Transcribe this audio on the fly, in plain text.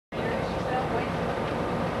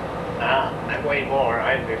I'm Wayne Moore.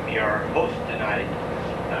 I'm your host tonight.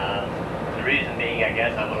 The reason being, I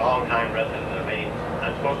guess, I'm a long-time resident of Maine.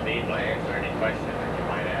 I'm supposed to be able to answer any question that you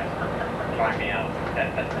might ask. Try me out.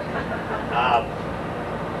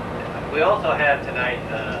 We also have tonight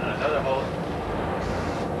another host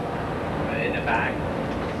in the back.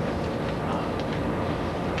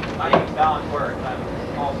 My name is Don Worth. I'm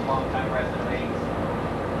also a long-time resident of Maine.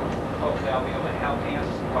 Hopefully I'll be able to help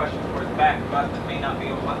answer some questions towards the back, but may not be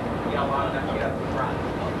able to yell loud enough to get up to the front.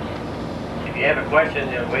 If you have a question,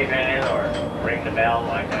 wave your hand or ring the bell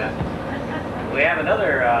like that. We have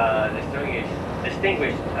another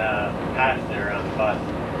distinguished passenger on the bus,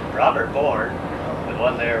 Robert Bourne, the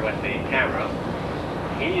one there with the camera.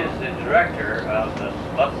 He is the director of the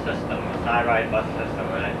bus system, the CyRide bus system,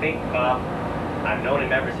 and I think I've known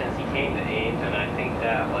him ever since he came to Ames, and I think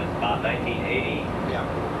that was about 1980. Yeah.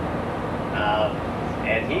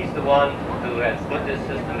 And he's the one who has put this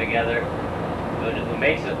system together, who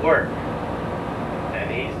makes it work. And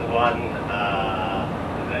he's the one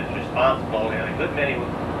that's responsible in a good many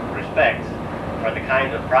respects for the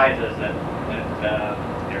kinds of prizes that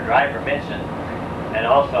your driver mentioned. And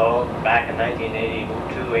also, back in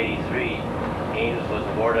 1982-83, Ames was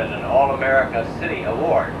awarded an All-America City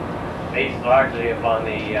Award, based largely upon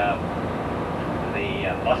the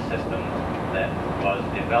bus system that was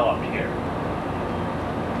developed here.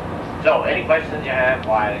 So, any questions you have,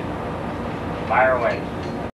 fire away.